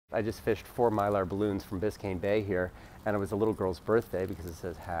I just fished 4 Mylar balloons from Biscayne Bay here, and it was a little girl's birthday because it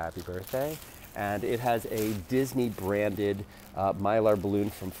says happy birthday. And it has a Disney branded Mylar balloon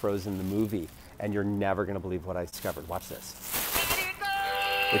from Frozen the movie. And you're never gonna believe what I discovered. Watch this.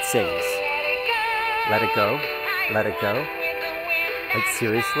 It sings, let it go, let it go. Like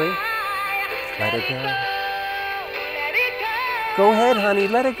seriously? Let it go. Go ahead, honey,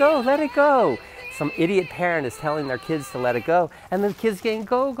 let it go, let it go. Some idiot parent is telling their kids to let it go, and the kids getting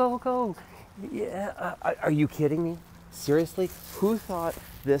go, go, go. Yeah, are you kidding me? Seriously? Who thought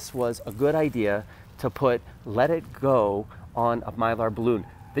this was a good idea to put let it go on a Mylar balloon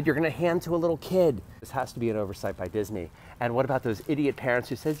that you're gonna hand to a little kid? This has to be an oversight by Disney. And what about those idiot parents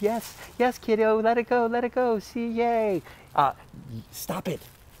who says, yes, yes, kiddo, let it go, see, yay. Stop it.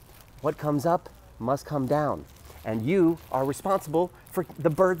 What comes up must come down. And you are responsible for the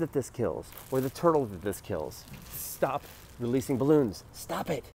bird that this kills or the turtle that this kills. Stop releasing balloons. Stop it.